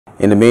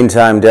In the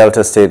meantime,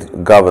 Delta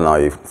State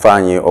Governor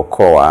Ifeanyi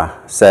Okowa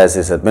says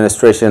his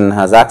administration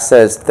has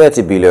accessed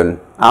 30 billion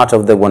out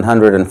of the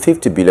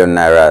 150 billion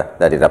naira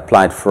that it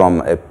applied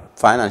from a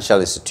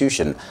financial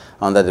institution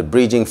under the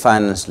Bridging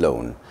Finance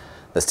Loan.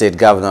 The state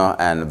governor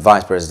and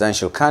vice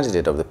presidential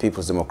candidate of the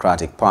People's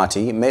Democratic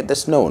Party made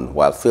this known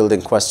while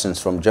fielding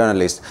questions from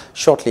journalists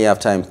shortly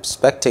after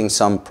inspecting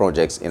some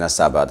projects in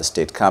Asaba, the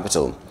state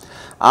capital.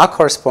 Our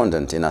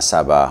correspondent in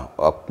Asaba,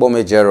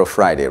 Okpomejero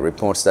Friday,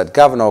 reports that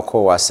Governor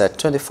Okowa said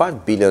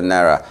 25 billion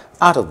naira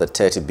out of the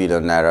 30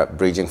 billion naira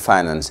bridging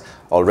finance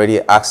already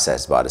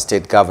accessed by the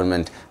state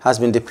government has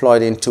been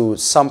deployed into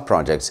some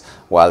projects,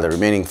 while the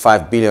remaining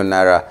 5 billion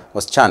naira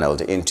was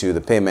channeled into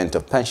the payment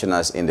of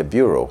pensioners in the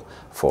Bureau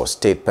for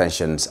State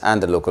Pensions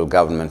and the Local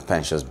Government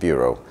Pensions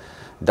Bureau.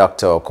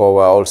 Dr.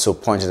 Okowa also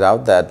pointed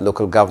out that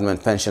local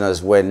government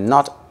pensioners were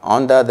not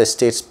under the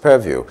state's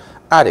purview,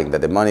 adding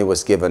that the money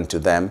was given to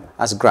them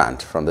as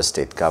grant from the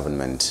state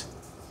government.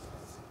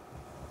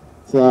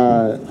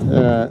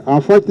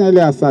 Unfortunately,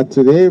 as of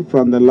today,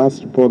 from the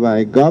last report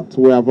I got,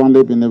 we have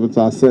only been able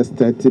to access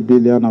 30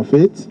 billion of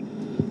it,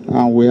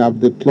 and we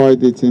have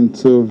deployed it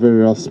into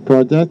various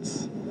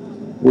projects.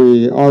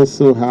 We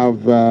also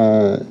have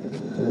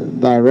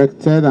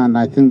directed, and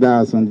I think that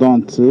has been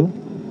done too,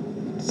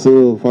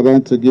 for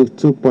them to give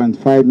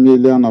 2.5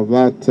 million of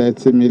that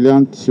 30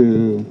 million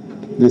to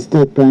the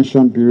State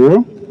Pension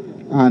Bureau,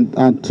 and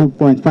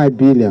 2.5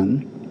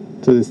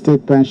 billion to the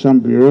State Pension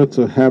Bureau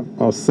to help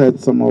offset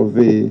some of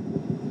the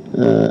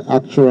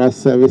actual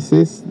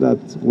services that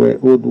were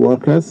owed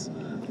workers.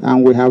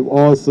 And we have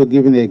also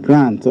given a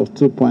grant of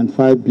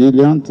 2.5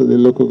 billion to the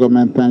Local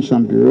Government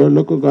Pension Bureau.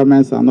 Local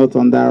governments are not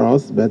under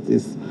us, but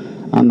it's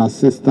an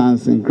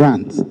assistance in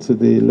grant to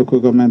the Local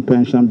Government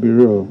Pension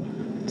Bureau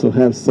to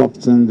help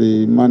soften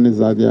the monies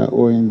that they are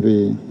owing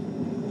the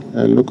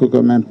local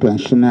government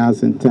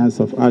pensioners in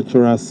terms of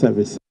actual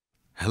services.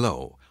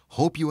 Hello,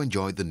 hope you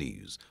enjoyed the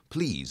news.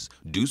 Please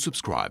do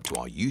subscribe to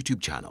our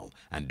YouTube channel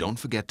and don't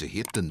forget to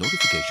hit the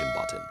notification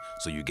button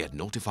so you get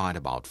notified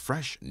about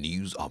fresh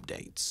news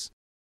updates.